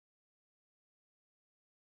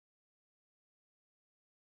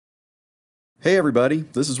Hey everybody,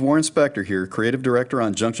 this is Warren Spector here, creative director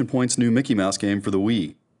on Junction Point's new Mickey Mouse game for the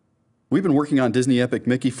Wii. We've been working on Disney Epic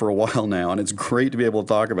Mickey for a while now, and it's great to be able to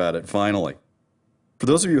talk about it, finally. For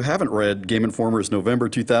those of you who haven't read Game Informer's November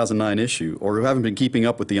 2009 issue, or who haven't been keeping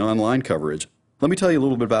up with the online coverage, let me tell you a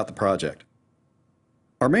little bit about the project.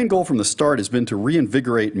 Our main goal from the start has been to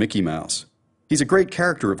reinvigorate Mickey Mouse. He's a great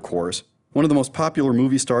character, of course, one of the most popular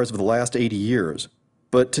movie stars of the last 80 years.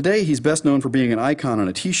 But today he's best known for being an icon on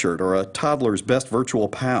a t-shirt or a toddler's best virtual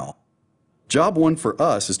pal. Job one for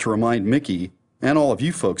us is to remind Mickey, and all of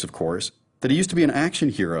you folks of course, that he used to be an action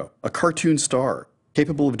hero, a cartoon star,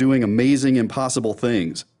 capable of doing amazing, impossible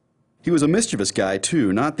things. He was a mischievous guy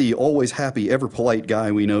too, not the always happy, ever polite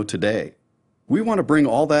guy we know today. We want to bring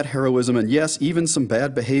all that heroism and yes, even some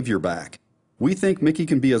bad behavior back. We think Mickey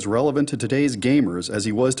can be as relevant to today's gamers as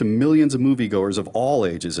he was to millions of moviegoers of all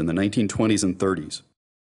ages in the 1920s and 30s.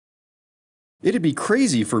 It'd be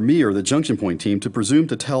crazy for me or the Junction Point team to presume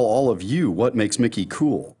to tell all of you what makes Mickey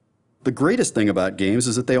cool. The greatest thing about games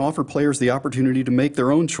is that they offer players the opportunity to make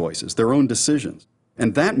their own choices, their own decisions.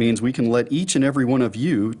 And that means we can let each and every one of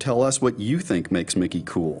you tell us what you think makes Mickey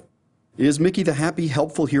cool. Is Mickey the happy,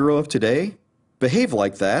 helpful hero of today? Behave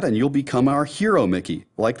like that and you'll become our hero Mickey,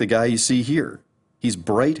 like the guy you see here. He's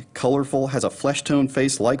bright, colorful, has a flesh-toned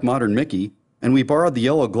face like modern Mickey, and we borrowed the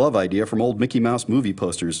yellow glove idea from old Mickey Mouse movie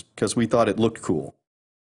posters because we thought it looked cool.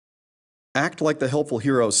 Act like the helpful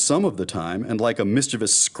hero some of the time and like a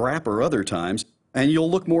mischievous scrapper other times, and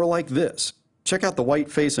you'll look more like this. Check out the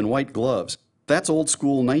white face and white gloves. That's old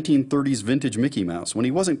school 1930s vintage Mickey Mouse when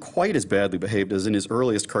he wasn't quite as badly behaved as in his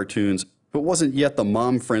earliest cartoons, but wasn't yet the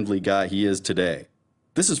mom-friendly guy he is today.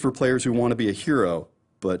 This is for players who want to be a hero,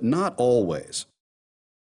 but not always.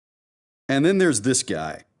 And then there's this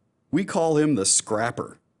guy. We call him the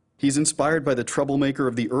Scrapper. He's inspired by the troublemaker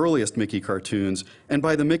of the earliest Mickey cartoons and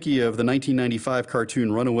by the Mickey of the 1995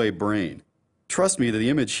 cartoon Runaway Brain. Trust me, the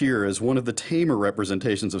image here is one of the tamer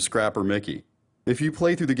representations of Scrapper Mickey. If you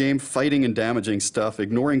play through the game fighting and damaging stuff,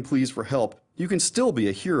 ignoring pleas for help, you can still be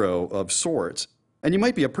a hero of sorts. And you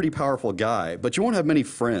might be a pretty powerful guy, but you won't have many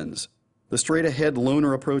friends. The straight-ahead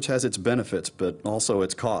loner approach has its benefits, but also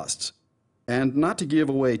its costs. And not to give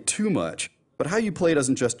away too much, but how you play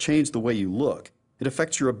doesn't just change the way you look. It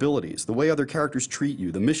affects your abilities, the way other characters treat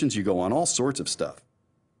you, the missions you go on, all sorts of stuff.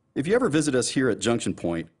 If you ever visit us here at Junction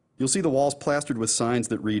Point, you'll see the walls plastered with signs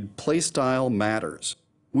that read, "Playstyle matters."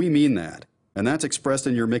 We mean that, and that's expressed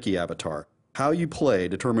in your Mickey avatar. How you play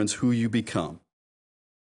determines who you become.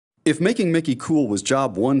 If making Mickey cool was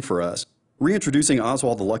job one for us, reintroducing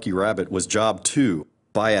Oswald the Lucky Rabbit was job two,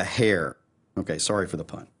 by a hair. Okay, sorry for the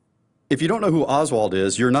pun. If you don't know who Oswald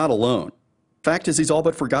is, you're not alone. Fact is, he's all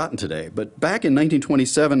but forgotten today, but back in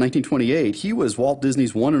 1927, 1928, he was Walt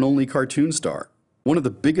Disney's one and only cartoon star, one of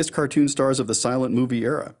the biggest cartoon stars of the silent movie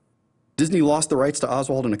era. Disney lost the rights to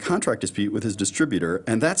Oswald in a contract dispute with his distributor,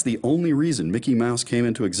 and that's the only reason Mickey Mouse came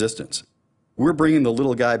into existence. We're bringing the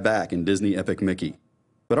little guy back in Disney Epic Mickey.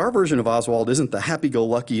 But our version of Oswald isn't the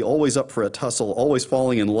happy-go-lucky, always up for a tussle, always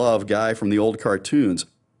falling in love guy from the old cartoons.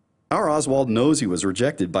 Our Oswald knows he was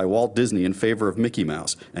rejected by Walt Disney in favor of Mickey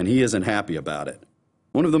Mouse, and he isn't happy about it.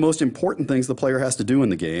 One of the most important things the player has to do in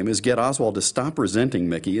the game is get Oswald to stop resenting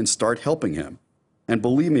Mickey and start helping him. And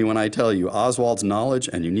believe me when I tell you, Oswald's knowledge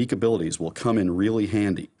and unique abilities will come in really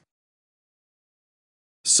handy.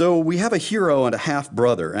 So we have a hero and a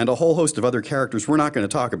half-brother, and a whole host of other characters we're not going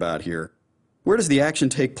to talk about here. Where does the action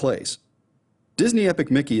take place? Disney Epic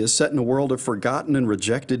Mickey is set in a world of forgotten and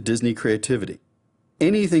rejected Disney creativity.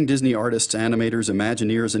 Anything Disney artists, animators,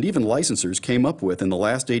 Imagineers, and even licensors came up with in the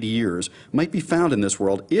last 80 years might be found in this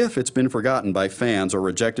world if it's been forgotten by fans or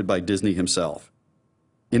rejected by Disney himself.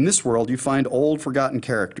 In this world, you find old, forgotten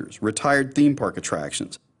characters, retired theme park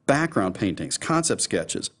attractions, background paintings, concept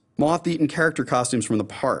sketches, moth-eaten character costumes from the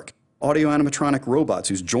park, audio-animatronic robots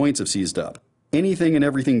whose joints have seized up, anything and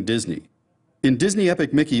everything Disney. In Disney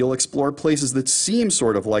Epic Mickey, you'll explore places that seem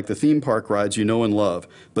sort of like the theme park rides you know and love,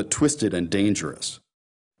 but twisted and dangerous.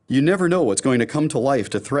 You never know what's going to come to life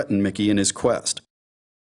to threaten Mickey in his quest.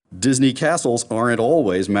 Disney castles aren't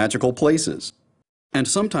always magical places. And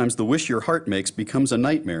sometimes the wish your heart makes becomes a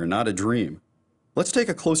nightmare, not a dream. Let's take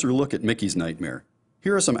a closer look at Mickey's nightmare.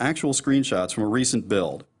 Here are some actual screenshots from a recent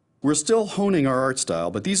build. We're still honing our art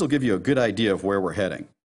style, but these will give you a good idea of where we're heading.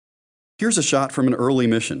 Here's a shot from an early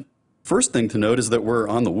mission. First thing to note is that we're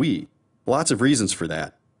on the Wii. Lots of reasons for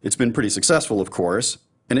that. It's been pretty successful, of course,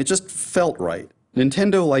 and it just felt right.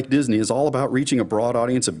 Nintendo, like Disney, is all about reaching a broad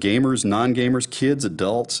audience of gamers, non-gamers, kids,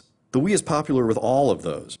 adults. The Wii is popular with all of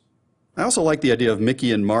those. I also like the idea of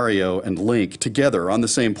Mickey and Mario and Link together on the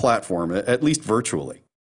same platform, at least virtually.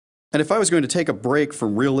 And if I was going to take a break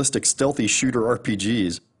from realistic stealthy shooter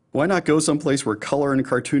RPGs, why not go someplace where color and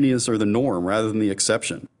cartooniness are the norm rather than the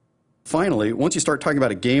exception? Finally, once you start talking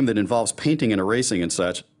about a game that involves painting and erasing and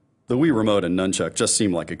such, the Wii Remote and Nunchuck just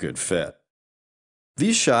seem like a good fit.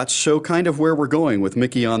 These shots show kind of where we're going with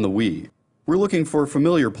Mickey on the Wii. We're looking for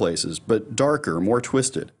familiar places, but darker, more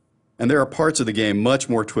twisted. And there are parts of the game much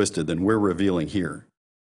more twisted than we're revealing here.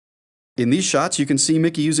 In these shots, you can see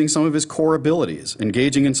Mickey using some of his core abilities,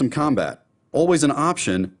 engaging in some combat. Always an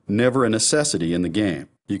option, never a necessity in the game.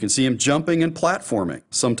 You can see him jumping and platforming.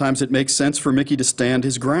 Sometimes it makes sense for Mickey to stand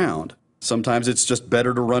his ground. Sometimes it's just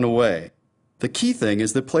better to run away. The key thing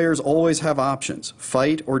is that players always have options,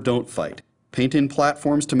 fight or don't fight. Paint in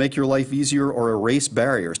platforms to make your life easier or erase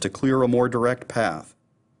barriers to clear a more direct path.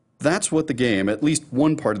 That's what the game, at least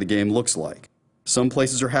one part of the game, looks like. Some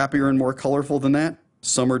places are happier and more colorful than that,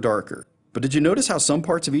 some are darker. But did you notice how some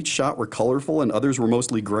parts of each shot were colorful and others were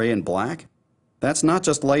mostly gray and black? That's not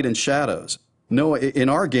just light and shadows. No, in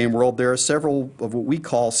our game world there are several of what we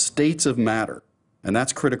call states of matter, and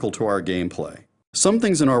that's critical to our gameplay. Some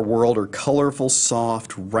things in our world are colorful,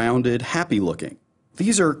 soft, rounded, happy looking.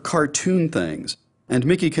 These are cartoon things, and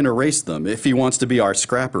Mickey can erase them if he wants to be our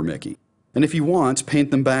scrapper Mickey. And if he wants,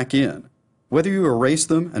 paint them back in. Whether you erase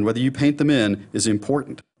them and whether you paint them in is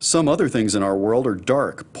important. Some other things in our world are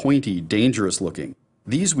dark, pointy, dangerous looking.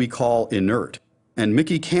 These we call inert, and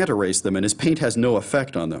Mickey can't erase them and his paint has no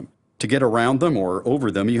effect on them. To get around them or over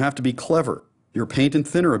them, you have to be clever. Your paint and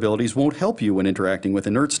thinner abilities won't help you when interacting with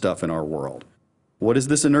inert stuff in our world. What is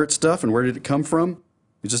this inert stuff and where did it come from?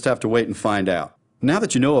 You just have to wait and find out. Now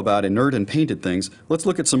that you know about inert and painted things, let's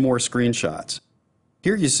look at some more screenshots.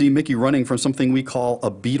 Here you see Mickey running from something we call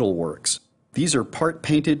a beetleworks. These are part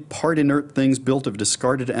painted, part inert things built of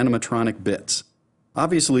discarded animatronic bits.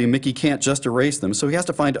 Obviously, Mickey can't just erase them, so he has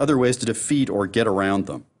to find other ways to defeat or get around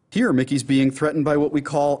them. Here, Mickey's being threatened by what we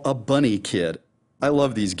call a bunny kid. I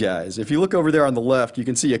love these guys. If you look over there on the left, you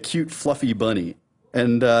can see a cute, fluffy bunny.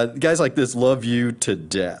 And guys like this love you to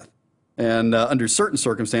death. And under certain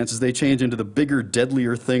circumstances, they change into the bigger,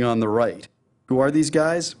 deadlier thing on the right. Who are these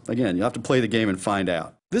guys? Again, you'll have to play the game and find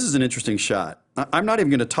out. This is an interesting shot. I'm not even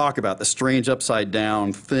going to talk about the strange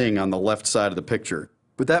upside-down thing on the left side of the picture,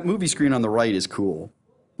 but that movie screen on the right is cool.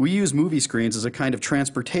 We use movie screens as a kind of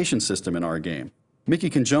transportation system in our game. Mickey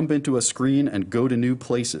can jump into a screen and go to new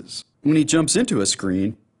places. When he jumps into a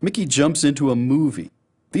screen, Mickey jumps into a movie.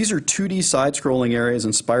 These are 2D side-scrolling areas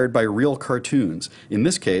inspired by real cartoons, in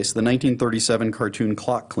this case, the 1937 cartoon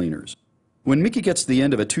Clock Cleaners. When Mickey gets to the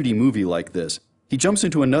end of a 2D movie like this, he jumps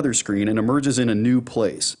into another screen and emerges in a new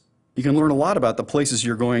place. You can learn a lot about the places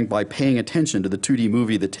you're going by paying attention to the 2D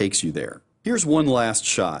movie that takes you there. Here's one last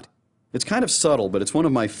shot. It's kind of subtle, but it's one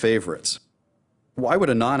of my favorites. Why would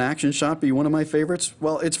a non-action shot be one of my favorites?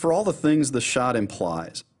 Well, it's for all the things the shot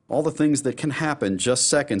implies, all the things that can happen just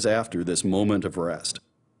seconds after this moment of rest.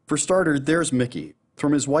 For starters, there's Mickey.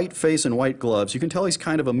 From his white face and white gloves, you can tell he's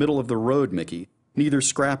kind of a middle-of-the-road Mickey, neither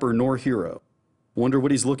scrapper nor hero. Wonder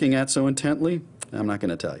what he's looking at so intently? I'm not going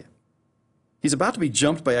to tell you. He's about to be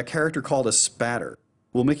jumped by a character called a spatter.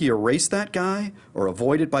 Will Mickey erase that guy, or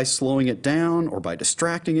avoid it by slowing it down, or by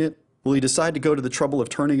distracting it? Will he decide to go to the trouble of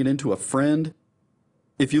turning it into a friend?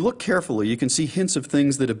 If you look carefully, you can see hints of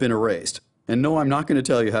things that have been erased. And no, I'm not going to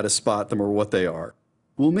tell you how to spot them or what they are.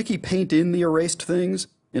 Will Mickey paint in the erased things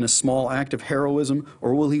in a small act of heroism,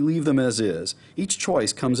 or will he leave them as is? Each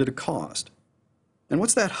choice comes at a cost. And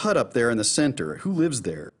what's that hut up there in the center? Who lives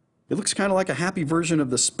there? It looks kind of like a happy version of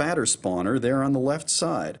the spatter spawner there on the left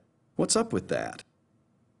side. What's up with that?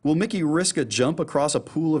 Will Mickey risk a jump across a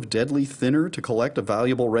pool of deadly thinner to collect a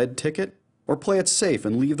valuable red ticket? Or play it safe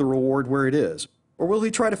and leave the reward where it is? Or will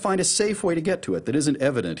he try to find a safe way to get to it that isn't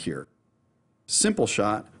evident here? Simple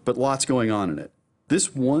shot, but lots going on in it.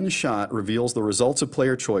 This one shot reveals the results of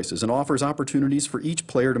player choices and offers opportunities for each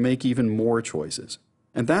player to make even more choices.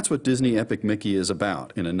 And that's what Disney Epic Mickey is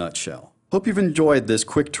about in a nutshell. Hope you've enjoyed this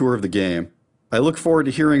quick tour of the game. I look forward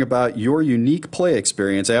to hearing about your unique play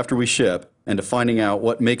experience after we ship and to finding out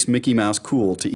what makes Mickey Mouse cool to